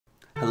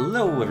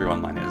Hello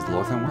everyone, my name is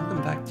Lorthorn.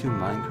 Welcome back to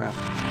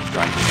Minecraft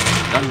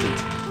Dragons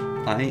Dungeons.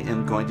 I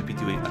am going to be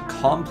doing a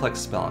complex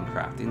spell in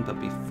crafting,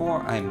 but before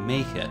I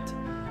make it,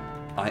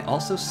 I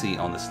also see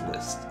on this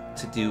list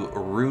to do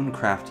rune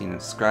crafting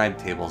and scribe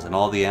tables and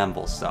all the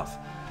anvil stuff.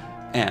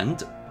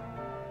 And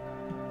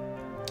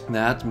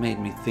that made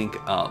me think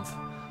of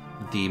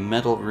the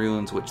metal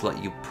runes which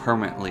let you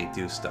permanently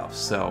do stuff.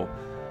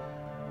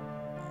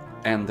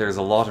 And there's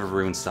a lot of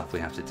rune stuff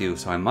we have to do,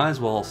 so I might as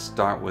well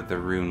start with the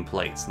rune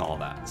plates and all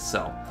that.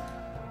 So,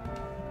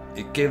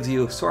 it gives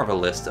you sort of a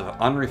list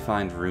of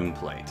unrefined rune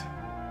plate.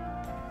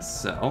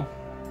 So,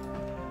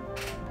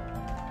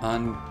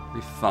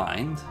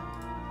 unrefined.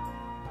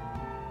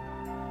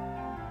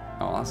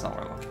 Oh, that's not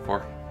what I'm looking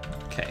for.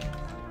 Okay,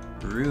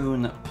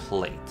 rune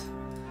plate.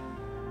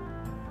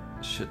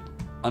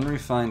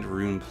 Unrefined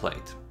rune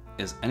plate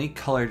is any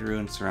colored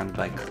rune surrounded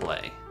by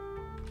clay.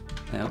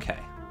 Okay.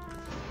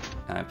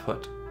 And I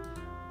put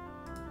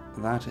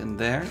that in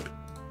there,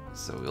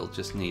 so we'll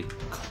just need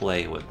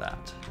clay with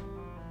that.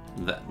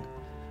 Then,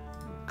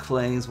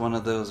 clay is one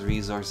of those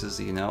resources,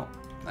 you know,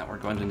 that we're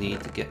going to need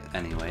to get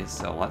anyway,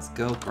 so let's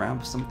go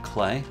grab some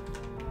clay.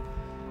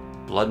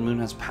 Blood moon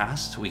has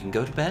passed, we can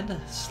go to bed,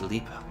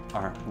 sleep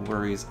our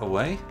worries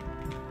away.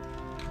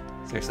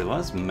 Seriously, what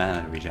is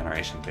mana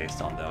regeneration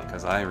based on though?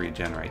 Because I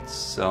regenerate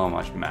so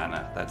much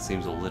mana, that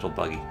seems a little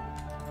buggy.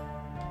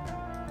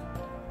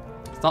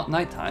 It's not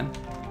nighttime.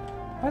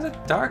 Why is it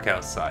dark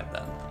outside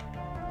then?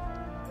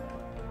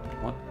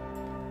 What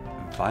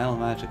vile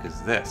magic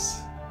is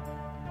this?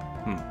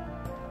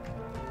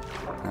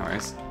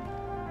 Anyways,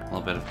 a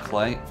little bit of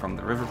clay from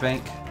the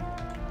riverbank.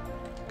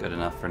 Good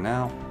enough for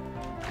now.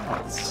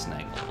 Let's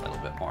snag a little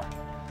bit more.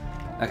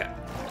 Okay.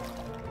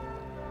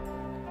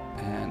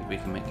 And we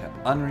can make an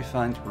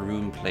unrefined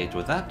rune plate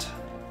with that.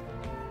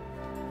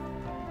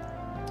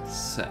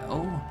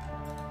 So,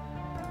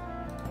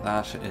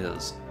 that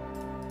is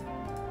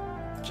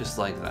just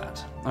like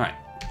that. Alright.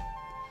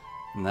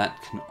 And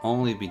that can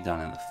only be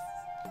done in the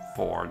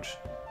forge.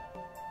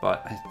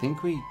 But I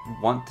think we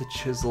want to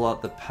chisel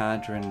out the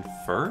padron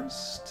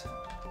first?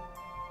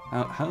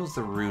 How's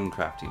the rune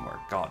crafting work?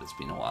 God, it's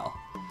been a while.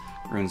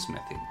 Rune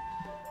smithing.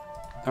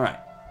 Alright.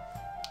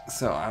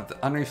 So I have the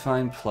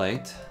unrefined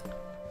plate.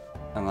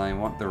 And I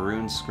want the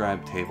rune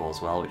scribe table as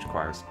well, which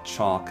requires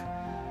chalk,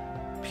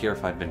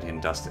 purified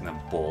Vindian dust in a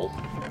bowl.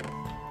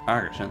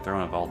 I shouldn't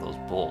throw in all those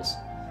bowls.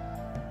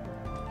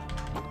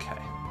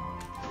 Okay.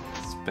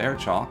 Spare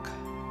chalk.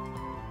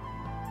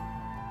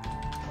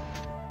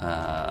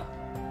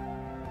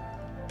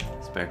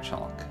 Spare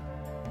chalk.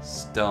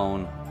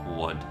 Stone,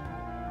 wood.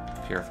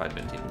 Purified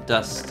Vindian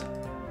dust.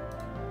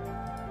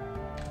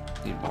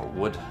 Need more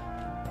wood.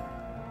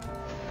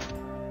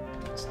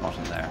 It's not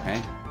in there,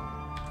 eh?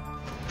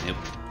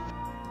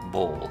 Nope.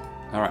 Bowl.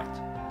 Alright.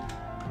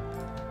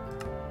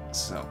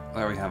 So,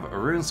 there we have a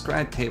rune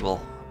scribe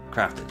table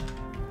crafted.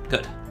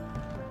 Good.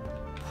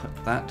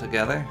 Put that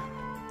together.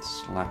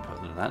 Slap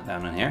that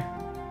down in here.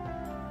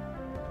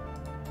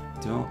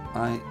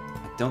 I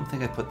don't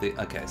think I put the...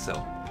 Okay,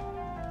 so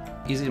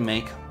easy to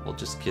make. We'll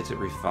just get it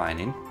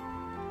refining.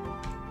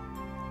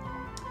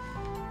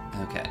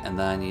 Okay, and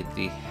then I need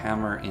the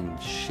hammer and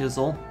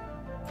chisel.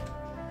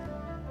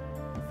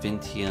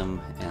 Vintium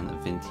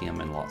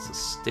and lots of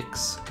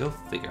sticks. Go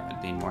figure,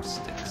 I'd need more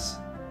sticks.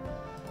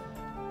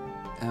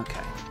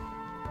 Okay.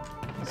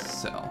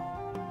 So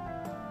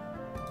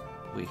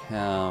we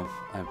have,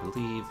 I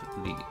believe,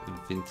 the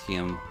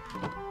Vintium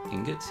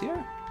ingots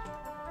here.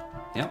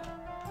 Yep.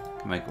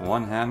 Can make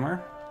one hammer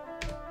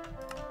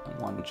and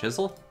one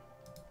chisel.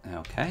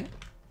 Okay.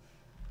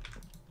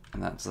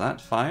 And that's that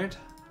fired.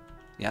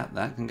 Yeah,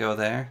 that can go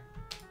there.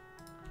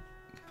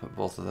 Put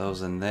both of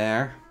those in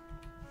there.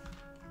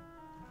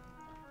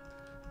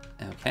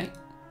 Okay.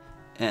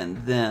 And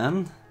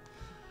then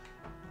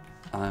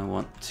I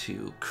want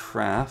to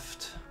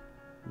craft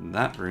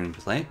that rune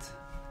plate,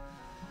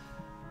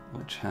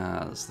 which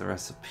has the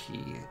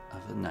recipe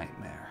of a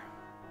nightmare.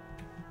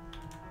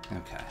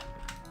 Okay.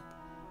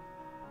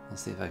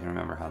 Let's see if I can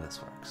remember how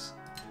this works.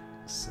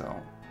 So,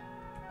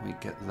 we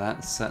get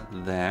that set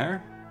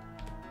there.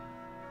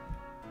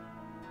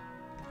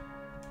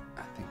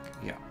 I think,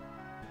 yeah.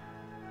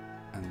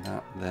 And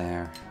that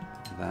there,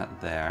 that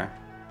there.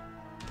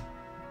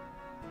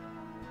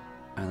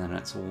 And then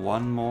it's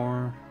one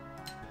more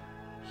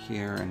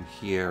here and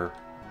here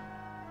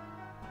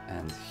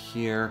and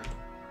here.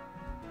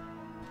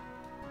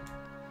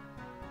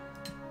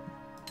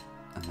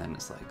 And then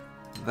it's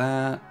like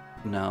that.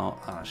 No,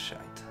 oh shite.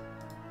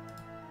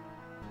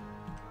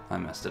 I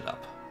messed it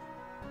up.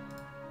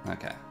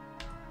 Okay.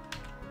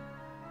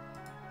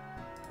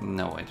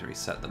 No way to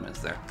reset them, is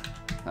there?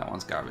 That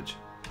one's garbage.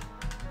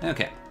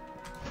 Okay.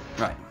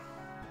 Right.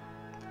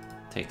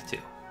 Take two.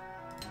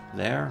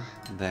 There,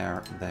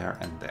 there, there,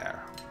 and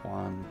there.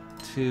 1,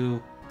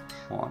 2,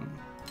 1,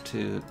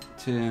 2,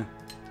 2,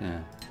 da,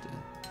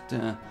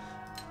 da,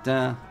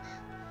 da,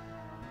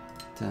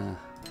 da,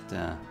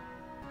 da,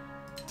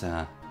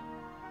 da,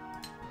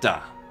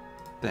 da.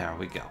 There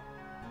we go.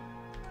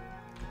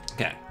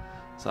 Okay,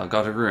 So I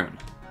got a rune.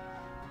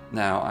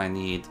 Now I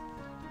need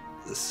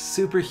the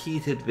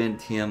superheated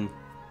Vintium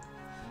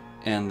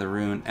and the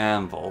rune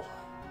anvil.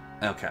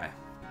 Okay.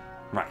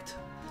 Right.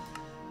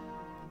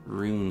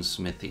 Rune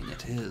smithing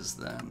it is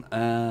then.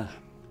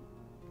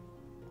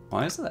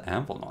 Why does the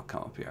anvil not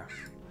come up here?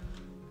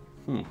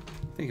 I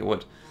think it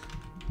would.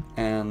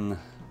 Anvil.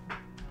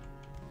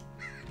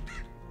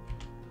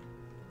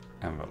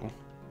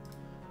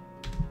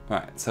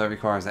 Right, so it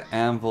requires an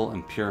anvil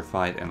and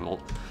purified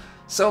anvil.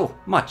 So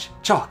much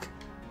chalk!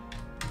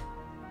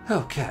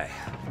 Okay.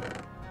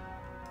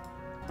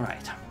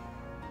 Right.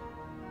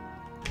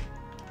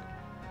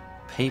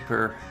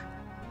 Paper,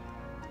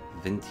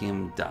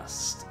 Vintium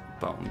dust,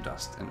 bone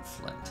dust, and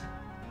flint.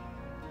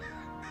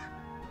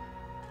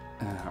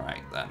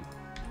 Alright then.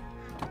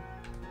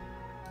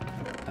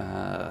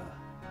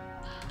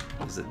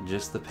 Is it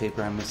just the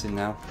paper I'm missing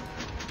now?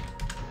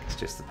 It's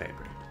just the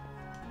paper.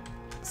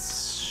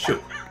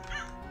 Shoot.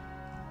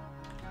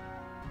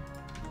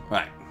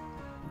 Right.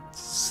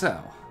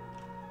 So.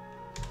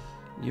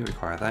 You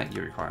require that,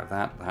 you require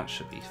that. That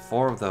should be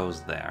 4 of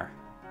those there.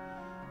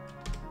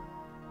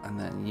 And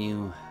then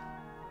you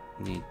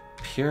need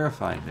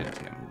purified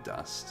Vintium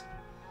dust.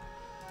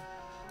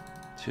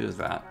 2 of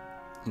that.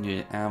 You need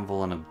an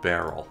anvil and a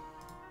barrel.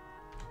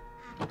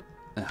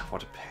 Ugh,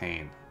 what a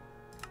pain.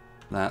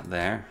 That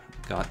there.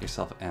 Got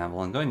yourself an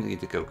anvil. I'm going to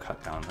need to go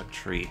cut down a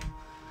tree.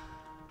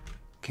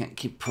 Can't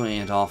keep putting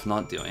it off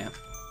not doing it.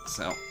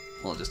 So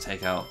we'll just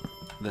take out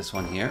this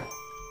one here.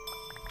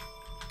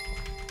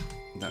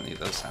 Don't need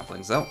those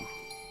saplings though.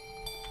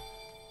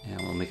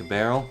 And we'll make a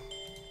barrel.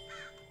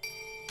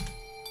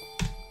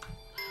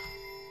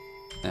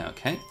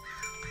 Okay.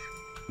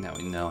 Now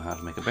we know how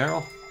to make a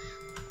barrel.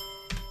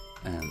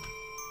 And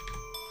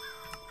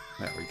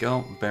there we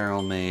go.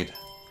 Barrel made.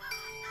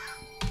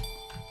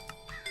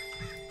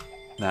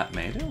 That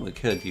made it. We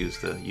could use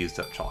the used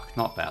up chalk.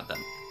 Not bad then.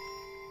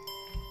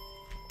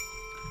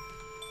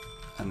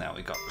 And now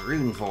we got the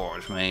rune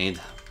forge made.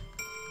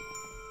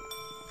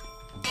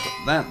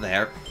 Put that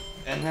there.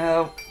 And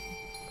now...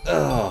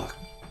 Oh,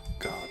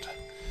 God.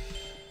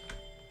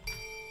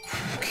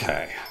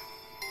 Okay.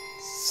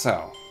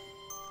 So.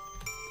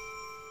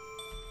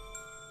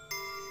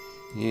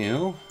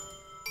 You.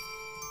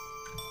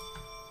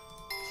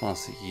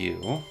 Plus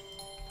you.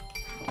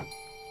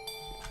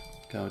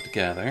 Go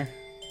together.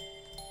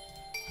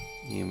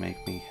 You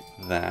make me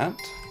that.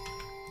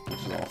 Which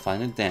is all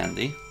fine and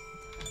dandy.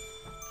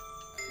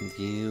 And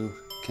you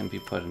can be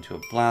put into a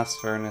blast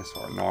furnace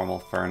or a normal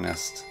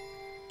furnace.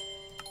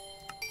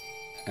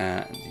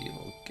 And you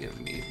will give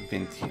me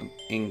Vintium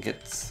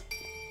ingots.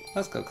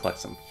 Let's go collect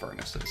some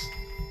furnaces.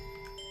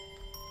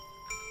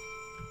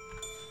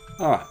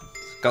 Alright,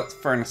 got the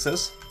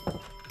furnaces.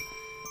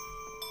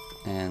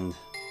 And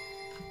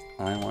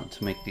I want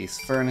to make these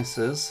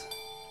furnaces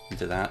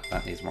into that.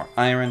 That needs more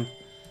iron.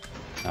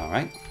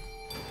 Alright.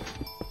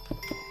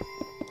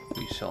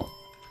 We shall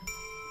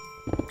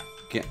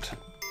get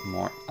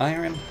more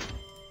iron.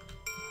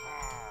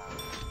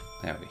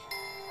 There we go.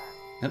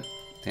 Yep.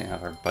 Didn't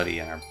have our buddy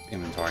in our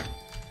inventory.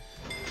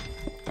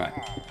 Right.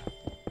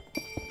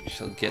 We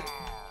shall get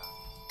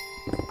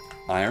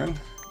iron.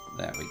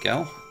 There we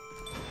go.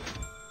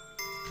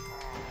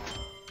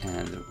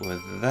 And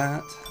with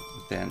that,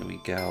 then we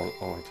go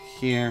over to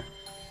here.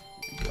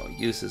 We go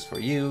uses for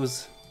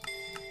use.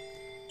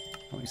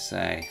 We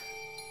say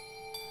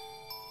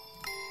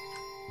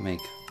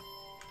make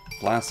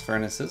blast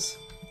furnaces.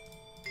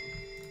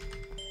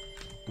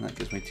 And that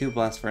gives me 2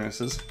 blast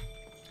furnaces.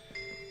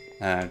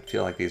 I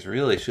feel like these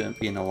really shouldn't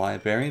be in the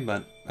library,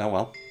 but oh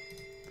well.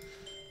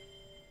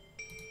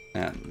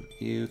 And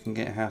you can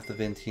get half the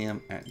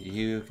Vintium, and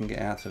you can get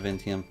half the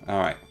Vintium.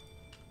 Alright.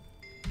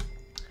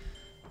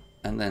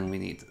 And then we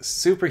need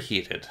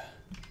superheated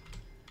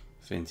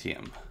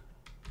Vintium.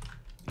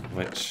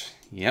 Which,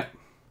 yep.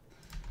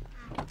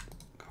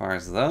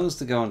 Requires those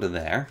to go into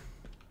there.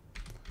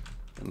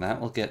 And that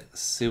will get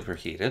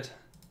superheated.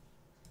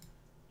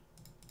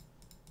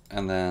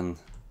 And then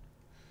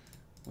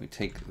we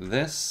take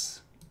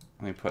this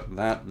and we put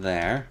that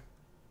there.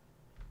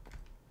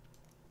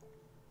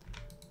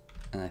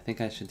 And I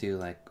think I should do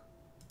like,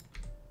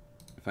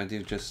 if I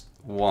do just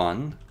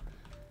one,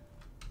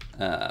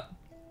 how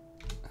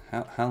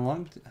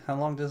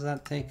long does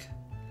that take?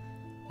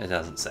 It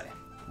doesn't say.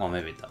 Well,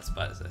 maybe it does,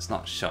 but it's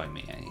not showing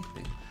me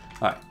anything.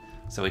 Alright,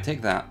 so we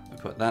take that, we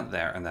put that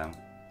there, and then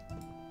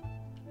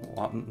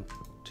 1,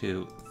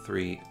 2,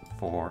 3,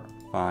 4,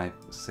 5,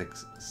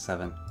 6,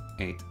 7,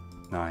 8,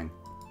 9,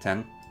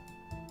 10.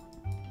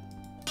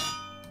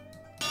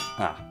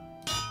 Ah.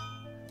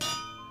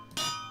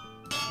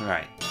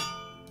 Right.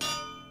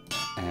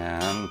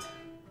 And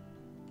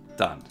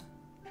done.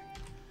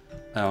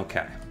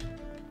 Okay.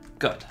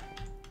 Good.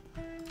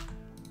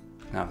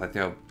 Now if I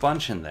throw a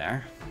bunch in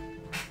there,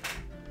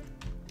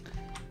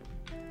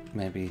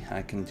 maybe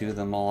I can do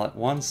them all at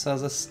once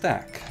as a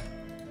stack.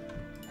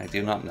 I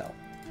do not know.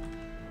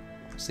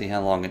 See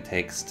how long it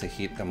takes to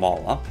heat them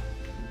all up,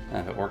 and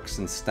if it works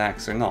in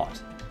stacks or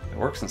not. If it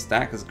works in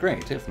stacks, it's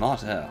great. If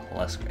not,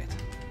 less great.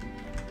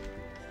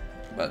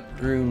 But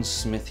rune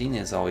smithing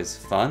is always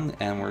fun,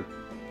 and we're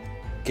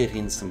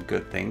getting some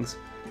good things.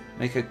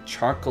 Make a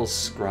charcoal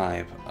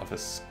scribe of a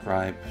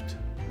scribed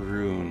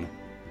rune.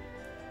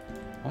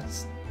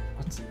 What's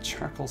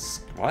charcoal?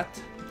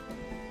 What?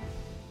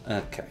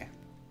 Okay.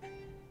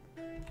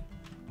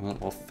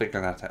 We'll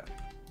figure that out.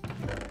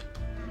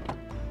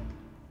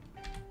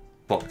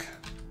 Book.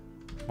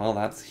 Well,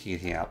 that's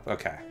heating up.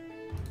 Okay.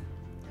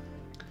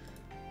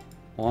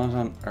 What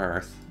on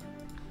earth?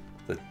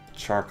 The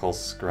charcoal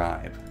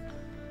scribe.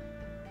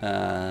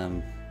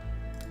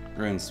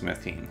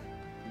 Runesmithing.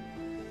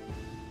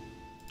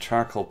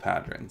 Charcoal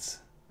patterns.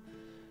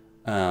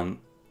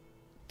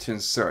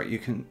 Sorry, you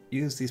can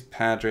use these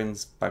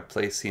patterns by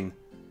placing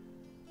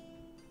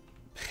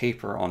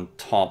paper on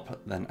top,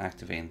 then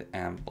activating the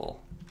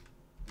anvil.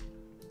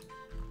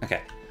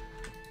 Okay.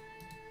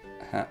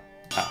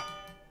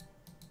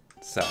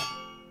 So,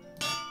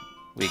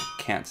 we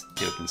can't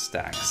do it in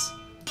stacks.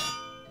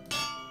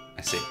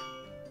 I see.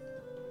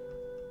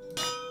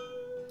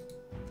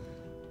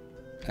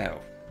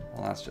 Oh,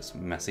 well that's just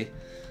messy.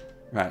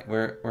 Right,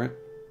 where'd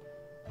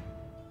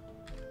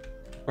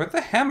the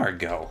hammer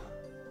go?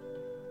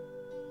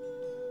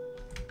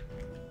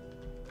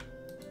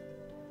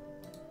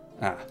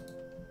 Ah.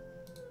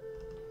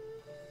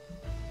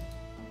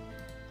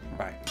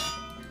 Right.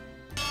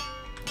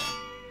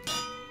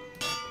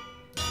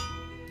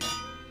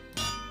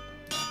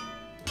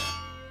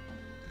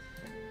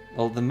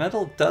 Well, the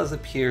metal does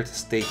appear to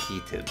stay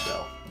heated,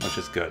 though, which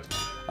is good.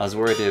 I was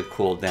worried it would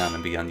cool down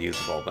and be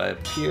unusable, but it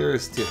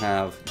appears to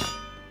have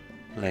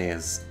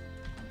Leia's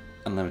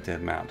unlimited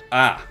amount.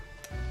 Ah!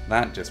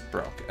 That just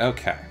broke.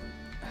 Okay.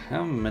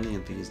 How many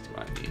of these do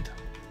I need?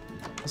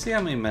 Let's see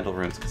how many metal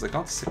runes, because I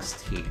got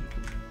 16.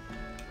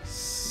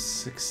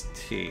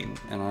 16,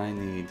 and I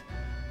need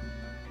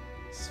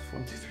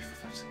 1, 2, 3,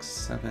 4, 5, 6,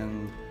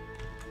 7.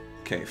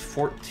 Okay,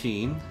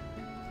 14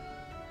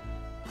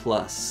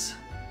 plus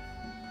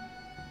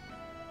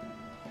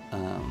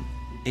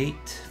 8.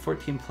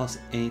 14 plus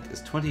 8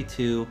 is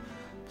 22,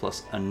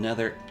 plus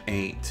another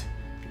 8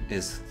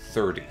 is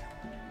 30.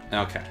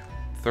 Okay,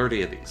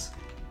 30 of these.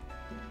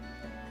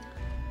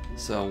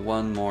 So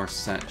one more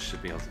set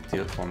should be able to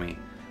do it for me,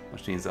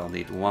 which means I'll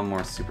need one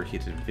more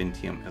superheated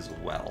Vintium as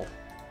well.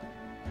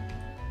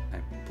 I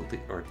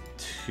believe, or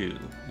 2.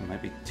 It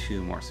might be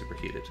 2 more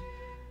superheated.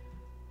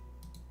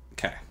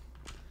 Okay.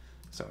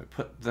 So we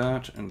put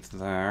that into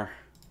there.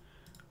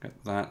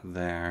 Get that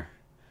there.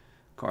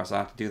 Of course, I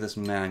have to do this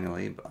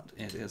manually, but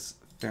it is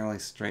fairly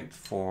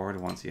straightforward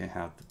once you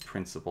have the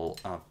principle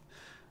of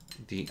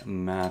the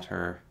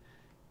matter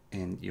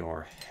in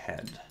your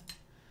head.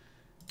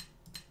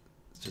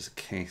 It's just a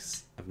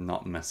case of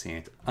not messing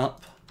it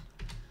up.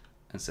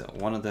 And so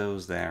one of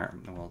those there,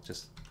 and we'll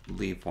just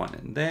leave one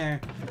in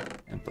there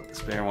and put the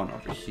spare one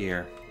over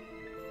here.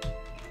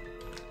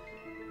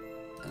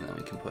 And then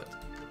we can put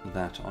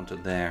that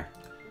onto there.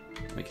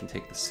 We can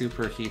take the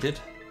superheated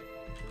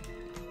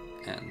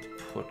and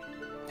put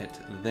it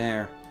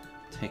there.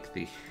 Take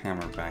the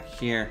hammer back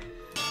here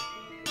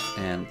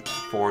and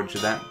forge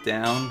that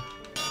down.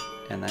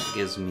 And that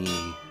gives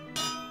me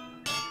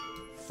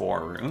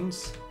 4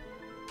 runes.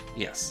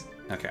 Yes,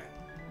 okay.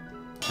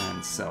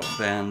 And so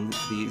then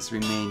these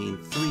remaining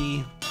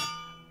 3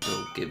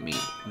 will give me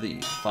the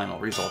final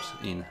result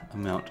in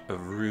amount of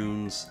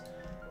runes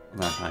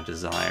that I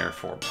desire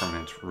for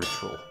permanent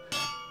ritual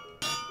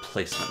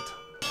placement.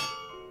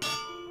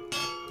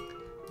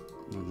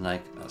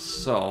 Like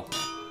so.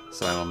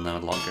 So I will no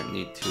longer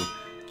need to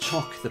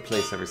chalk the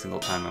place every single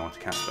time I want to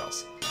cast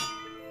spells.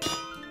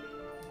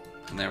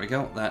 And there we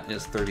go, that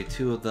is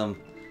 32 of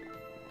them,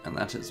 and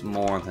that is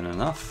more than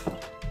enough.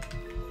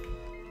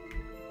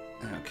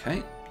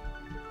 Okay,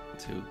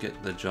 to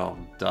get the job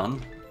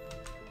done.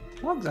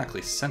 Not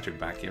exactly centered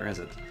back here, is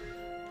it?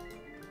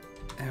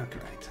 Okay,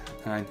 right.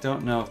 And I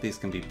don't know if these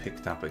can be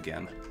picked up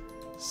again,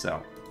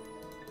 so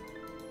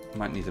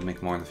might need to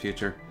make more in the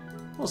future.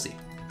 We'll see.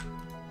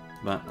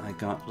 But I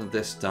got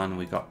this done.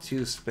 We got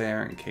 2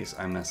 spare in case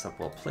I mess up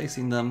while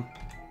placing them.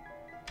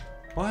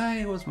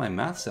 Why was my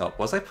math so up?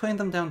 Was I putting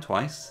them down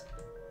twice?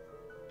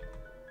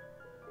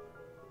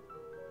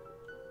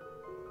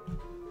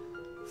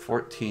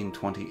 14,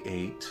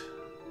 28.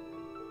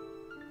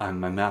 My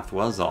math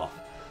was off.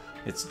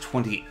 It's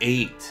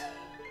 28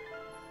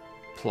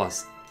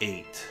 plus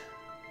 8.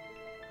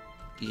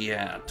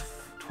 Yeah,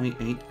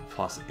 28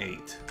 plus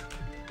 8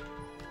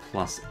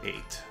 plus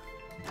 8.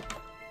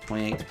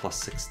 28 plus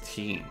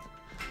 16.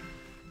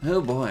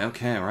 Oh boy,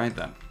 okay, right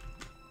then.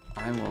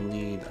 I will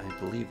need, I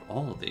believe,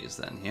 all of these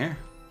then here.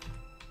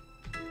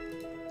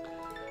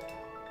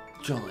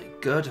 Jolly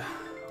good.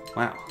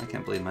 Wow, I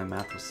can't believe my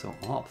math was so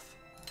off.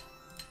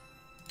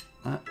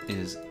 That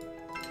is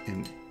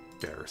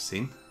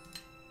embarrassing.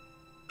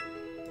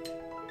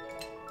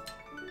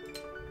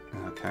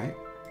 Okay.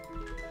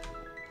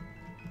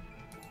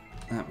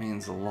 That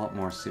means a lot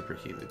more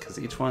superheated, because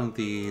each one of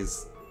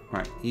these...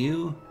 Right,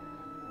 you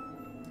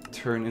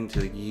turn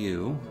into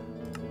you,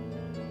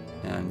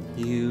 and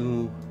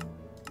you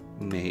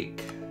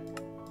make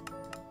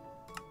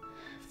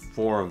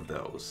 4 of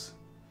those.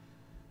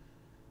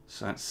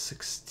 So that's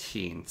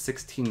 16.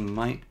 16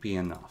 might be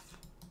enough.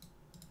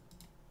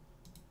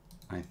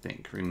 I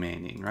think,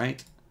 remaining,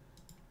 right?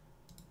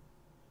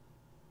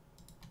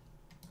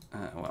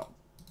 Well,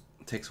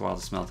 it takes a while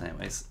to smelt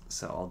anyways,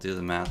 so I'll do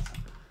the math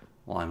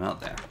while I'm out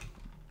there.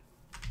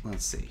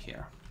 Let's see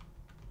here.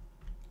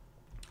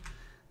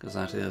 Because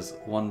that is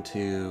 1,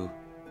 2,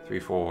 3,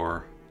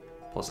 4,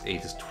 plus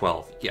 8 is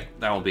 12. Yeah,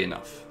 that will be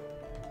enough.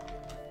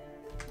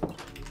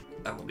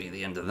 That will be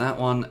the end of that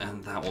one,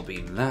 and that will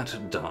be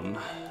that done.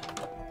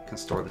 Can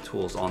store the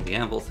tools on the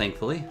anvil,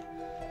 thankfully.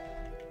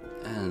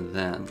 And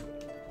then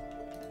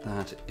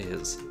that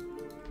is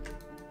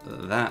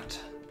that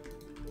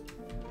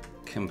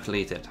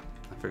completed.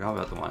 I forgot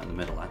about the one in the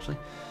middle, actually.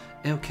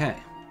 Okay,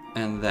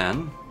 and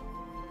then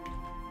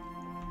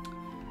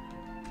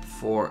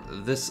for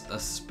this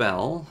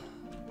spell,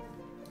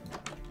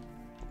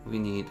 we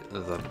need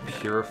the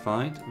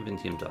purified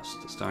Vintium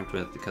dust to start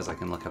with, because I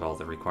can look at all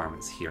the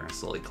requirements here and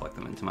slowly collect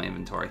them into my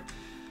inventory.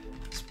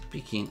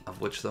 Speaking of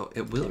which, though,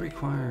 it will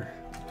require,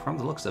 from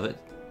the looks of it,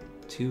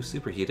 2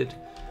 superheated,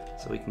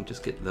 so we can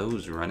just get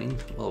those running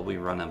while we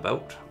run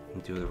about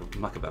and do the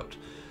muck about.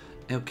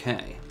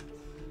 Okay,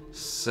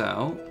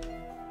 so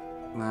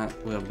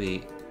that will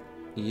be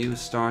you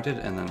started,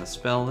 and then the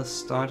spell is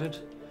started,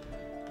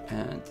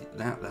 and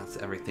that's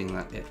everything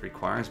that it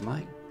requires.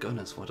 My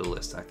goodness, what a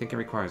list. I think it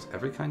requires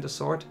every kind of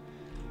sword.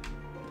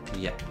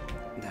 Yeah,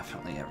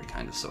 definitely every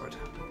kind of sword.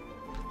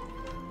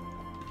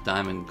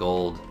 Diamond,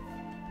 gold.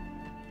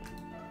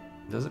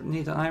 Does it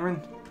need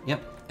iron?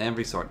 Yep,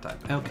 every sword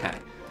type. Okay,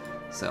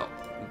 so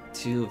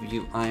 2 of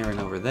you iron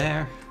over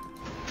there,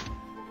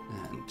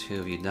 and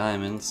 2 of you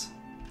diamonds.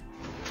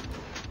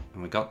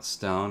 And we got the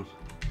stone.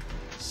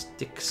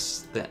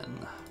 Sticks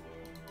then.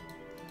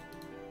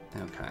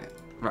 Okay,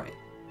 right.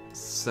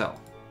 So,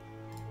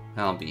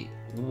 that'll be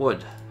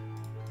wood.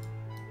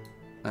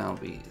 That'll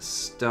be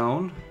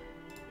stone.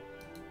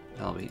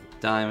 That'll be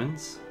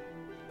diamonds.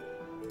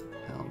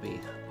 That'll be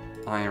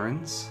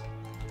irons.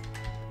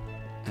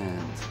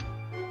 And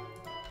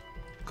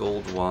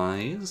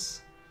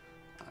gold-wise,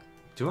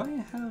 do I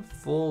have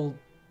full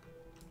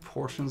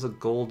portions of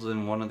gold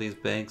in one of these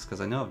bags?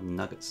 Because I know I have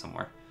nuggets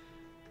somewhere.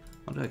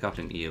 What did I got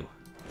in you?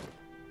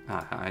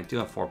 Ah, I do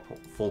have 4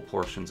 full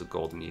portions of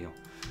gold in you.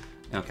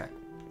 Okay,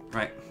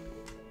 right.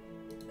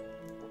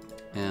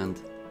 And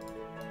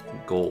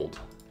gold.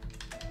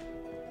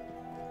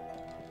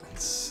 And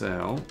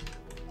so,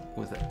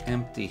 with an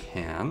empty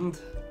hand,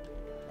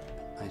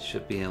 I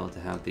should be able to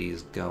have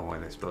these go where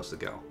they're supposed to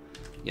go.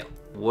 Yep,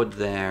 wood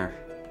there.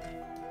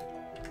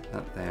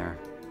 That there.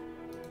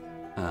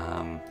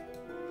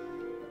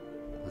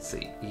 Let's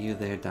see, you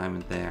there,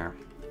 diamond there,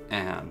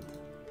 and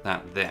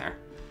that there.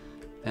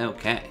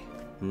 Okay,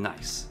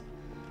 nice.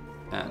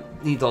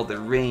 Need all the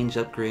range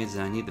upgrades,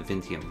 and I need the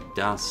Vintium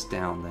dust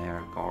down there,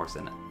 of course,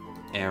 and an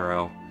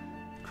arrow.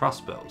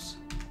 Crossbows.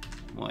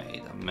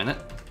 Wait a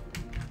minute.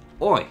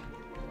 Oi!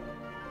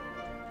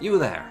 You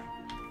there!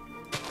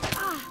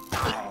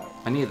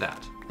 I need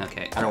that.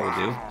 Okay, arrow will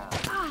do.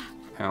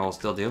 Arrow will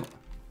still do.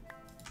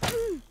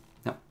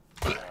 No.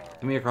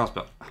 Give me your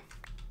crossbow.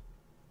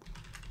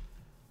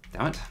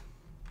 Damn it.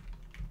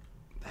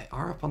 They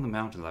are up on the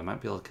mountains. I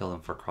might be able to kill them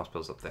for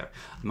crossbows up there.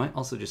 I might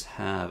also just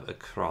have a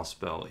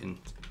crossbow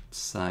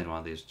inside one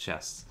of these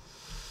chests.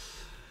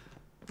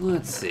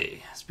 Let's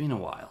see. It's been a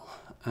while.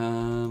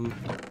 I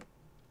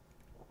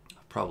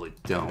probably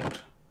don't.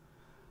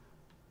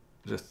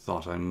 Just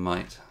thought I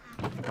might.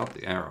 Got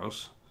the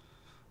arrows.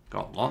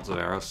 Got lots of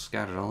arrows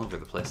scattered all over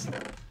the place.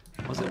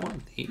 Was it one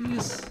of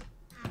these?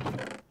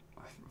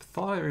 I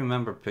thought I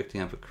remember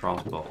picking up a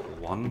crossbow at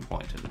one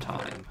point in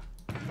time.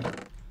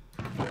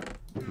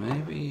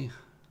 Maybe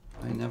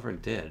I never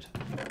did.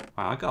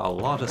 Wow, I got a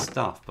lot of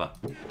stuff, but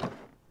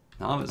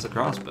none of it's a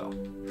crossbow.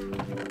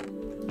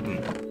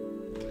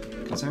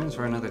 Concerns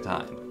for another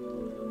time.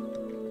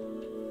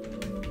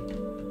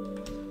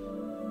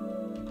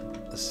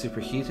 The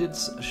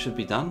superheateds should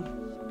be done.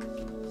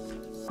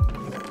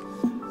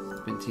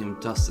 Vintium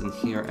dust in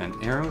here and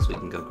arrows. We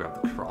can go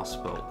grab the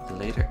crossbow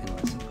later.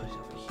 Unless I put it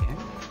over here.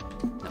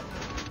 No.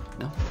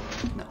 No.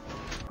 No.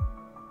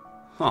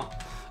 Huh.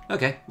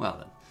 Okay, well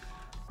then.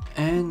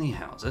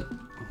 Anyhow, is it?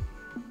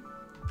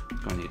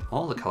 Gonna need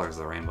all the colors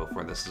of the rainbow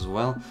for this as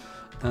well.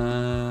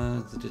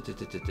 And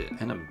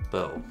a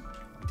bow.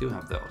 I do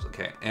have those.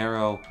 Okay,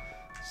 arrow,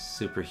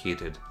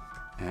 superheated,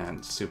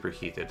 and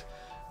superheated.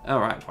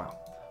 Alright, well.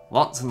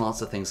 Lots and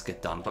lots of things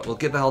get done, but we'll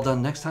get that all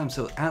done next time.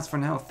 So as for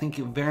now, thank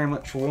you very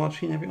much for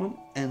watching, everyone.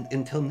 And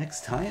until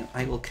next time,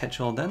 I will catch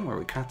you all then, where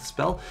we craft the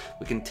spell,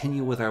 we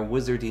continue with our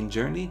wizarding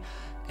journey,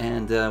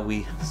 and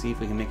we see if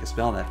we can make a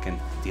spell that can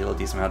deal a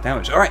decent amount of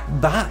damage. Alright,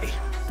 bye!